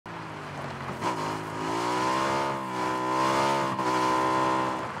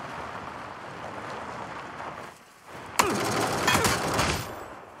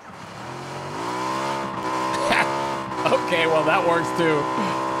well, that works too.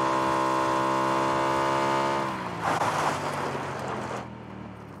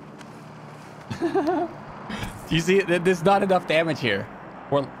 Do you see it? There's not enough damage here.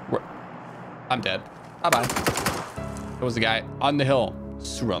 I'm dead. Bye-bye. There was a guy on the hill.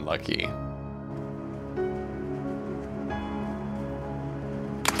 Super unlucky.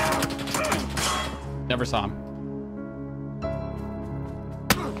 Never saw him.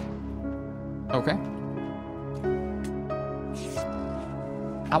 Okay.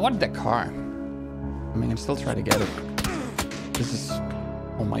 I wanted that car. I mean, I can still try to get it. This is...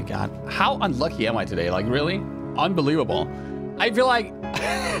 Oh my god. How unlucky am I today? Like, really? Unbelievable. I feel like...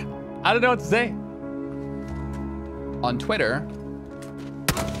 I don't know what to say. On Twitter...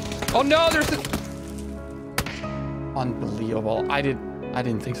 Oh no, there's... Unbelievable. I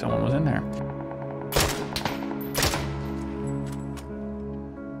didn't think someone was in there.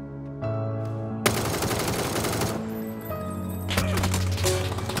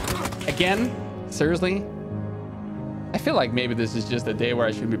 Again? Seriously? I feel like maybe this is just a day where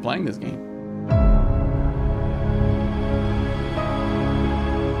I should be playing this game.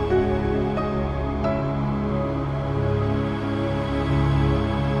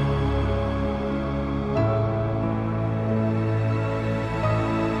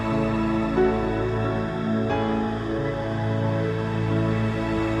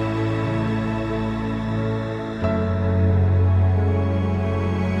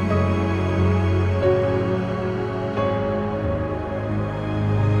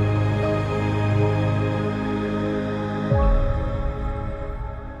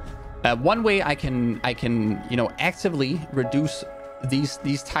 One way I can, you know, actively reduce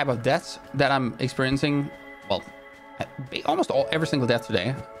these type of deaths that I'm experiencing, well, almost every single death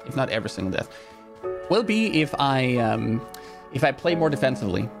today, if not every single death, will be if I play more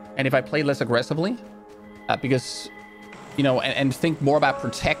defensively and if I play less aggressively, because, you know, and think more about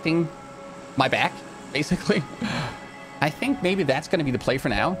protecting my back, basically. I think maybe that's going to be the play for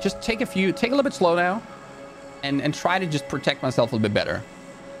now. Just take a little bit slow now, and try to just protect myself a little bit better.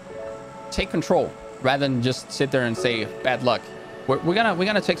 Take control rather than just sit there and say bad luck. We're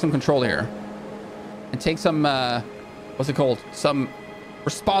gonna take some control here and take some what's it called, some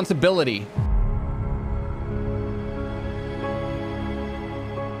responsibility.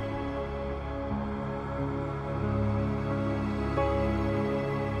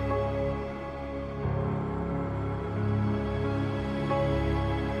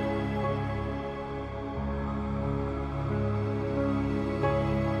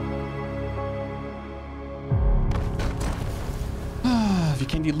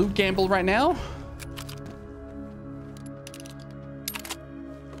 Can you loot gamble right now?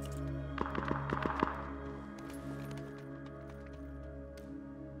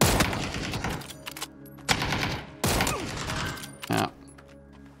 Yeah.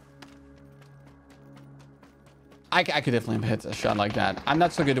 I could definitely hit a shot like that. I'm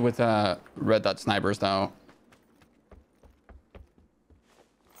not so good with red dot snipers though.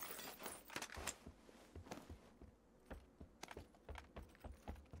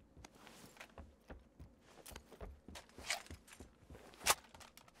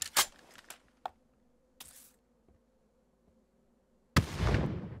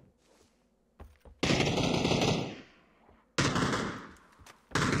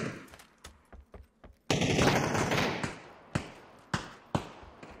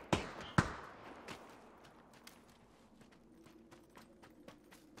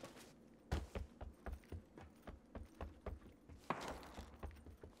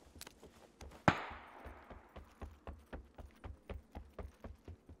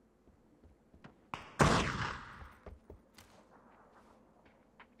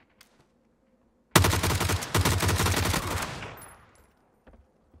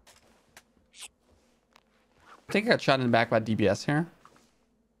 I think I got shot in the back by DBS here.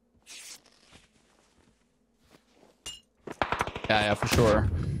 Yeah, for sure.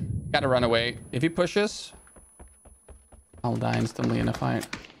 Gotta run away. If he pushes, I'll die instantly in a fight.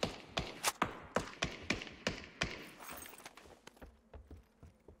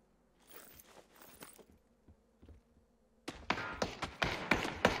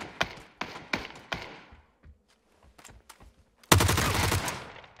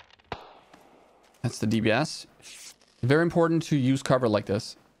 That's the DBS. Very important to use cover like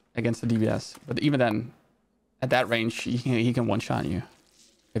this against the DBS. But even then, at that range, he can one-shot you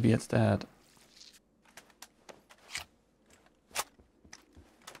if he hits the head.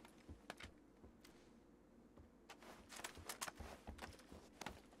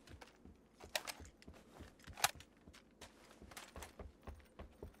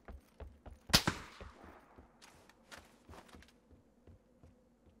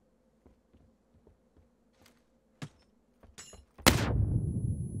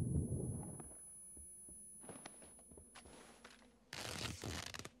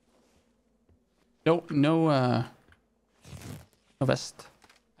 No vest.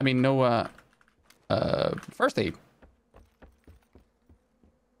 I mean, no first aid.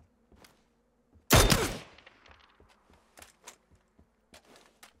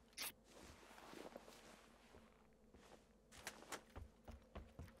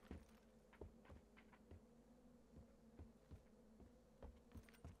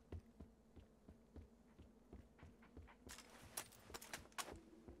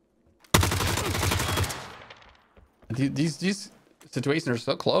 These situations are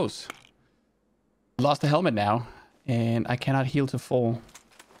so close. Lost the helmet now, and I cannot heal to full.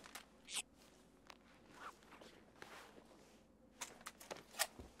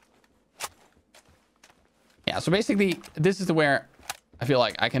 Yeah, so basically, this is where I feel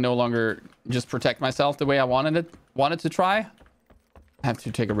like I can no longer just protect myself the way I wanted to try. I have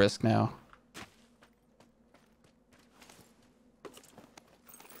to take a risk now.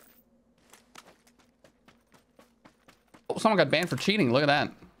 Oh, someone got banned for cheating. Look at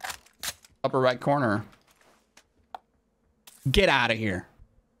that. Upper right corner. Get out of here.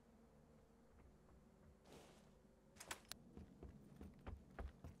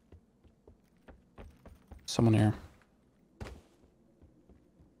 Someone here.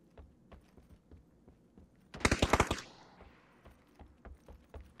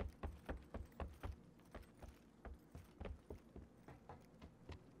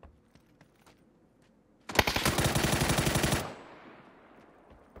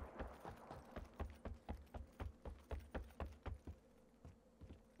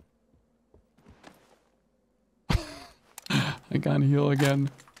 I can't heal again.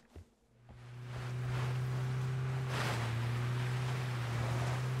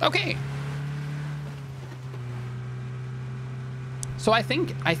 Okay. So I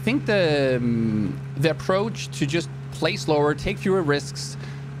think the approach to just play slower, take fewer risks,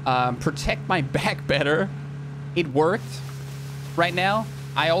 protect my back better, it worked right now.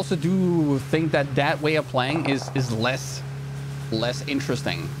 I also do think that way of playing is less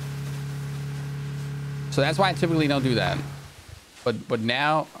interesting. So that's why I typically don't do that. But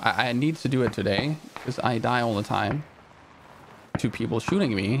now I need to do it today because I die all the time to people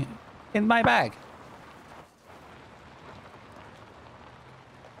shooting me in my back.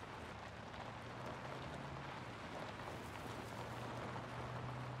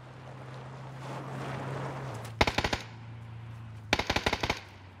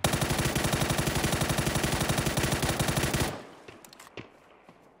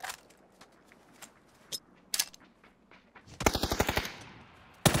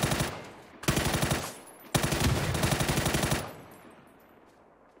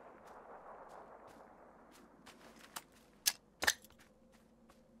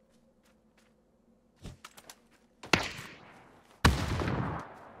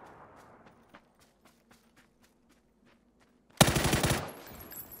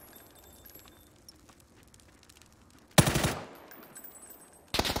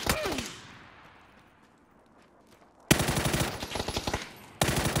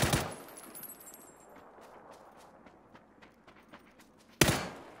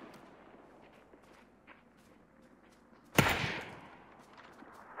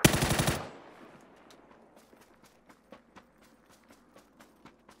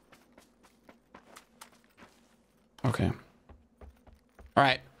 Okay. All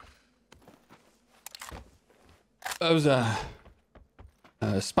right. That was a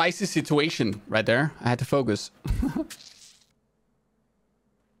spicy situation right there. I had to focus.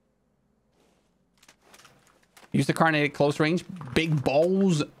 Use the carnate at close range. Big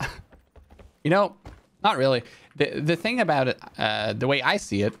balls. You know, not really. The thing about it, the way I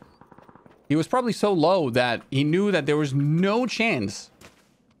see it, he was probably so low that he knew that there was no chance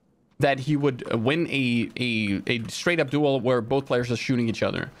that he would win a straight up duel where both players are shooting each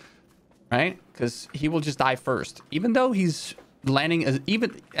other, right? Because he will just die first, even though he's landing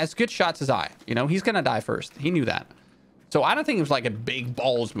as good shots as I. You know, he's gonna die first. He knew that. So I don't think it was like a big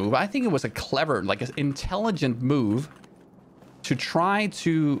balls move. I think it was a clever, like an intelligent move to try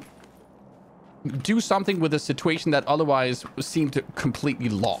to do something with a situation that otherwise seemed to completely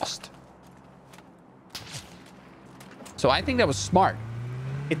lost. So I think that was smart.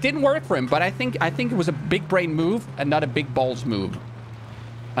 It didn't work for him, but I think it was a big brain move and not a big balls move.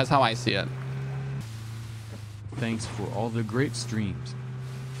 That's how I see it. Thanks for all the great streams.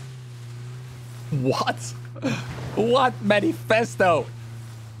 What? What manifesto?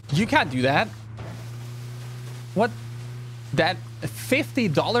 You can't do that. What? That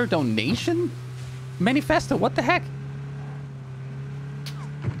 $50 donation? Manifesto, what the heck?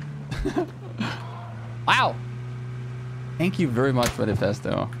 Wow. Thank you very much,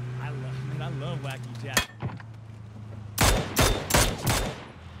 Manifesto. I love wacky Jack.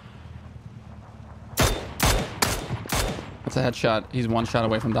 That's a headshot. He's one shot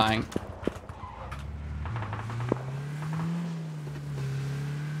away from dying.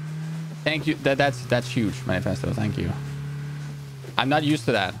 Thank you. That's huge, Manifesto. Thank you. I'm not used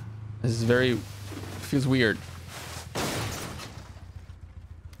to that. This is very... feels weird.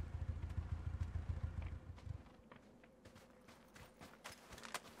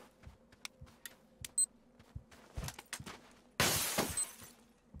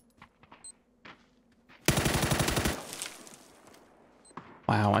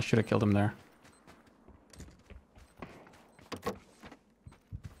 Wow, I should have killed him there.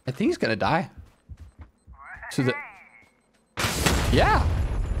 I think he's gonna die. To the... Yeah!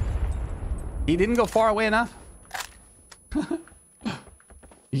 He didn't go far away enough.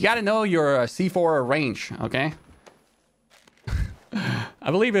 You gotta know your C4 range, okay?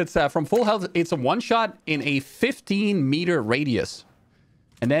 I believe it's from full health, it's a one shot in a 15-meter radius.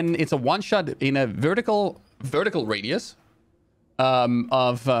 And then it's a one shot in a vertical radius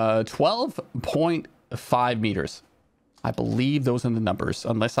of 12.5 meters. I believe those are the numbers,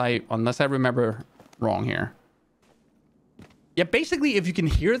 unless I remember wrong here. Yeah, basically, if you can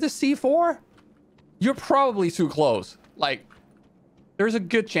hear the C4, you're probably too close. Like, there's a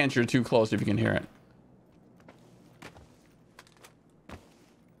good chance you're too close if you can hear it.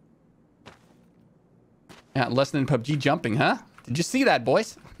 Yeah, lesson in PUBG jumping, huh? Did you see that,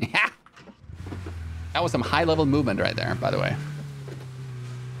 boys? Yeah. That was some high-level movement right there, by the way.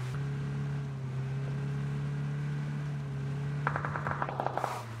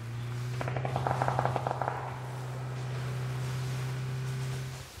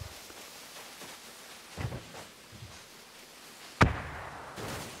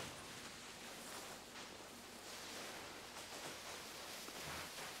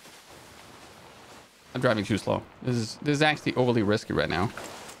 I'm driving too slow. This is actually overly risky right now.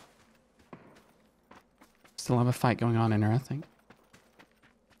 Still have a fight going on in there, I think.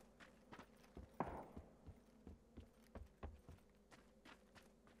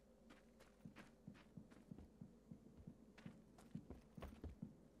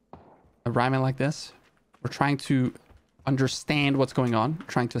 A rhyming like this, we're trying to understand what's going on,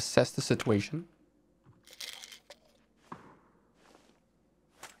 trying to assess the situation.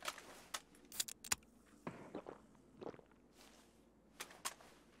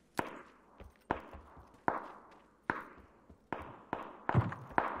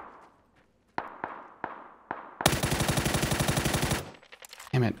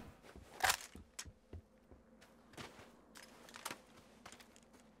 Damn it.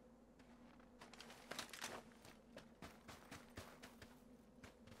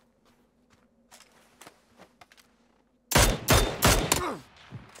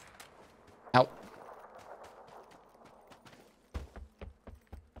 Out.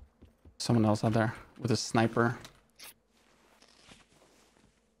 Someone else out there with a sniper.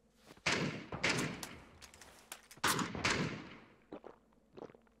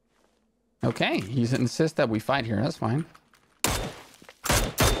 Okay, he insists that we fight here. That's fine.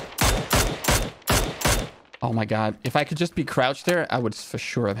 Oh my god. If I could just be crouched there, I would for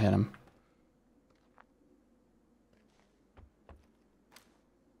sure have hit him.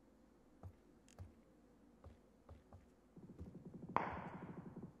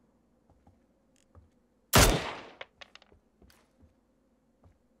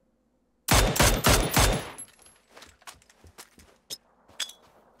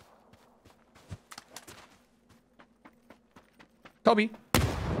 Kobe.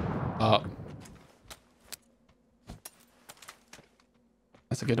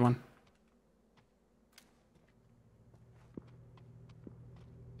 That's a good one.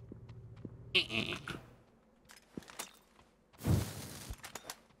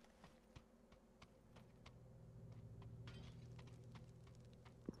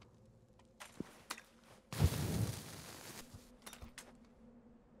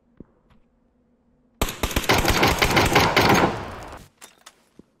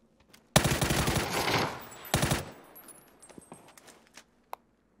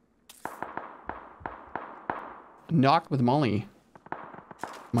 Knocked with Molly. Oh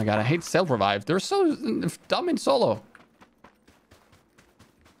my god, I hate self-revive. They're so dumb in solo.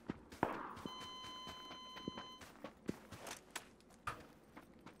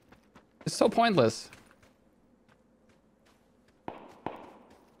 It's so pointless.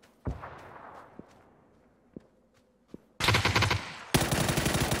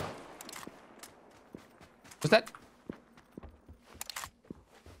 Was that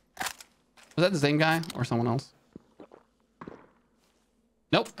the same guy or someone else?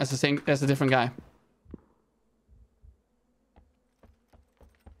 Nope, that's the same. That's a different guy.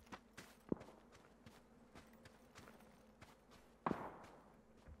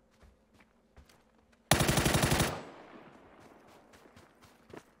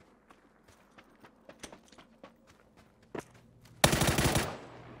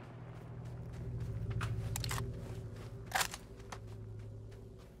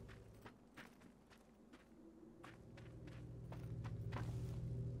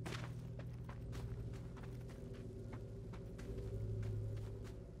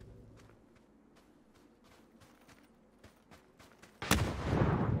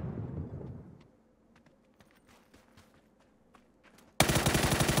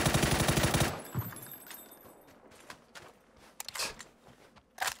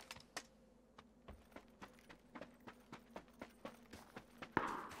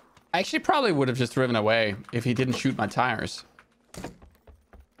 I actually probably would have just driven away if he didn't shoot my tires.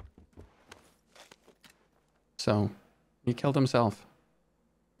 So, he killed himself.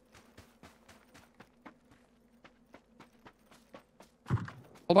 What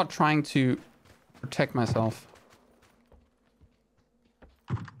about trying to protect myself?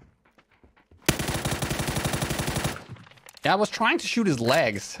 Yeah, I was trying to shoot his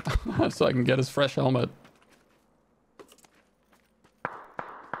legs so I can get his fresh helmet.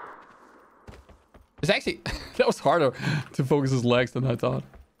 It's actually, that was harder to focus his legs than I thought.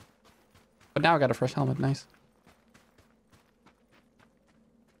 But now I got a fresh helmet, nice.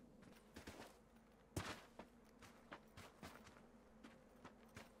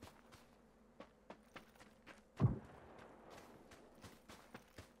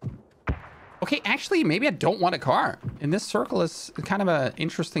 Okay, actually, maybe I don't want a car. And this circle is kind of an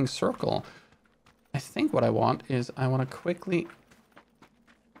interesting circle. I think what I want is I want to quickly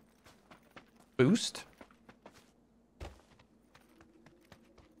boost.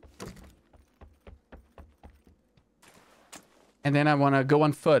 And then I want to go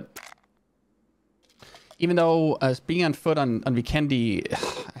on foot. Even though being on foot on Vikendi,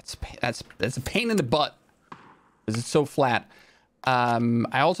 that's a pain in the butt. Because it's so flat.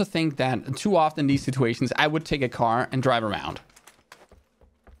 I also think that too often in these situations, I would take a car and drive around.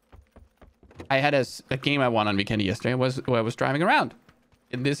 I had a game I won on Vikendi yesterday where I was driving around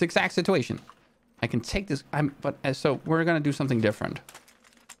in this exact situation. I can take this, so we're going to do something different.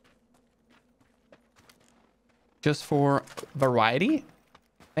 Just for variety,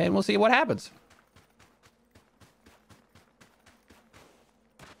 and we'll see what happens.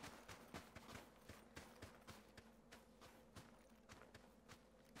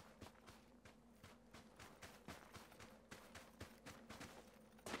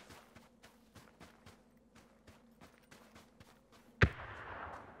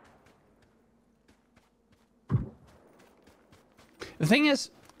 The thing is,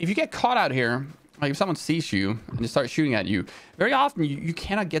 if you get caught out here, like if someone sees you and they start shooting at you, very often you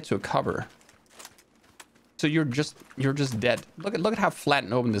cannot get to a cover. So you're just dead. Look at how flat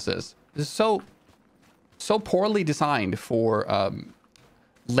and open this is. This is so poorly designed for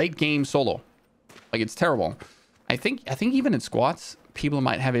late game solo. Like, it's terrible. I think even in squats, people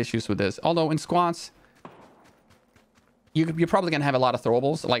might have issues with this. Although in squats, you're probably gonna have a lot of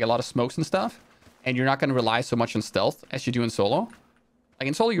throwables, like a lot of smokes and stuff, and you're not gonna rely so much on stealth as you do in solo. Like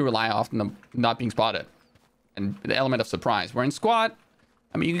in solo, you rely often on not being spotted and the element of surprise. Where in squad,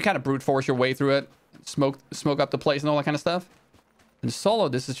 I mean, you can kind of brute force your way through it, smoke up the place and all that kind of stuff. In solo,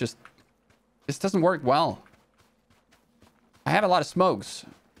 this doesn't work well. I have a lot of smokes,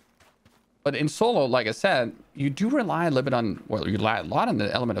 but in solo, like I said, you do rely a little bit on, well, you rely a lot on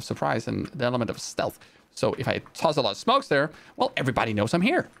the element of surprise and the element of stealth. So if I toss a lot of smokes there, well, everybody knows I'm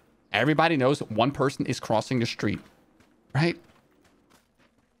here. Everybody knows one person is crossing the street, right?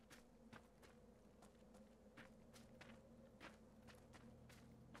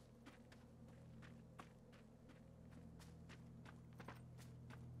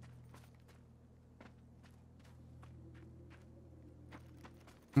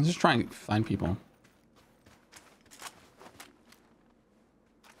 I'm just trying to find people.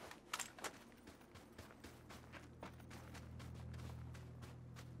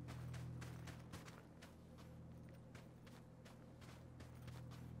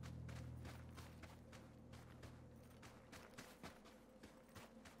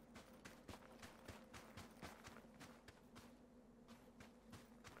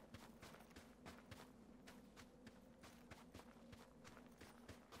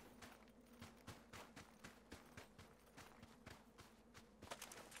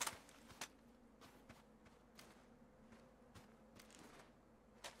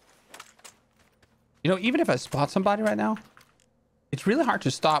 You know, even if I spot somebody right now, it it's really hard to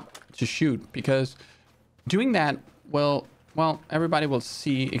stop to shoot, because doing that, well, everybody will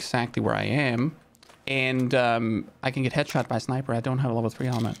see exactly where I am, and I can get headshot by a sniper. I don't have a level 3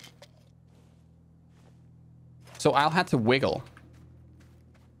 helmet. So I'll have to wiggle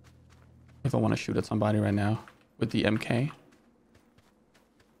if I want to shoot at somebody right now with the MK.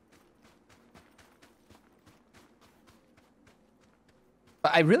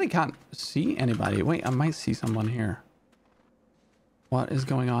 But I really can't see anybody. Wait, I might see someone here. What is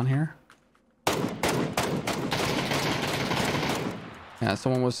going on here? Yeah,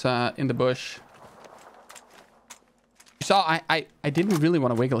 someone was in the bush. You saw I didn't really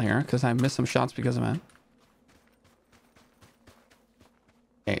want to wiggle here because I missed some shots because of that.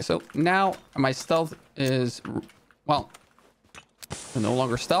 Okay, so now my stealth is, well, no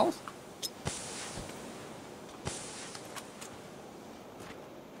longer stealth.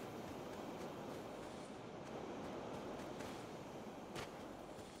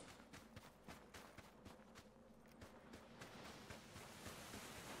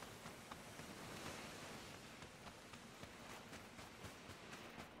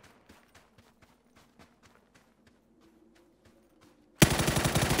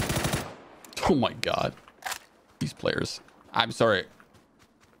 Oh my god, these players. I'm sorry.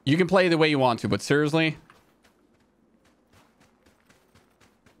 You can play the way you want to, but seriously,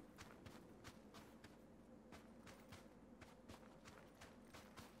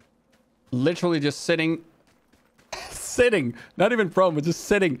 literally just sitting, not even prone, but just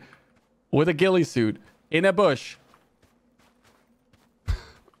sitting with a ghillie suit in a bush.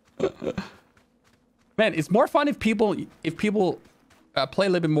 Man, it's more fun if people play a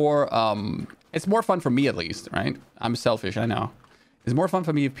little bit more. It's more fun for me, at least, right? I'm selfish, I know. It's more fun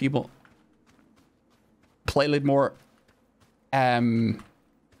for me if people play a little more, you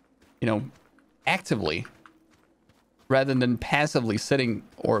know, actively, rather than passively sitting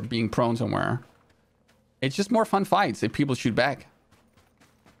or being prone somewhere. It's just more fun fights if people shoot back.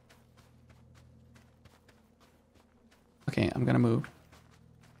 Okay, I'm gonna move.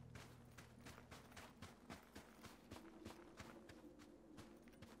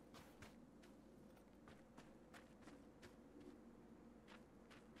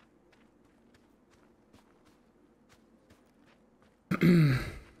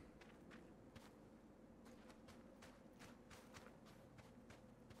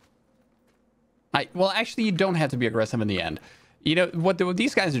 Well, actually, you don't have to be aggressive in the end. You know, what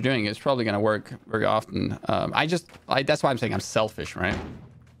these guys are doing is probably going to work very often. That's why I'm saying I'm selfish, right?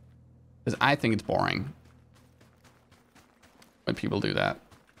 Because I think it's boring when people do that.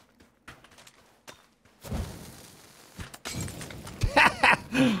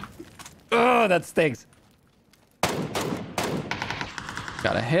 Oh, that stinks.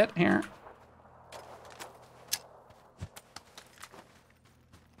 Got a hit here.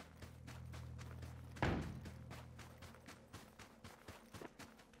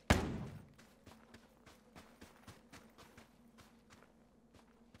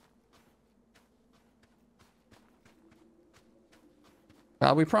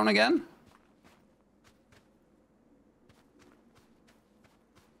 Are we prone again?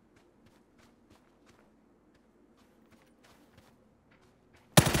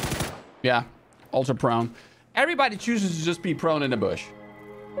 Yeah, ultra prone. Everybody chooses to just be prone in the bush.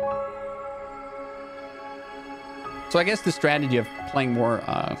 So I guess the strategy of playing more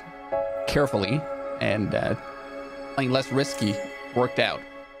carefully and playing less risky worked out.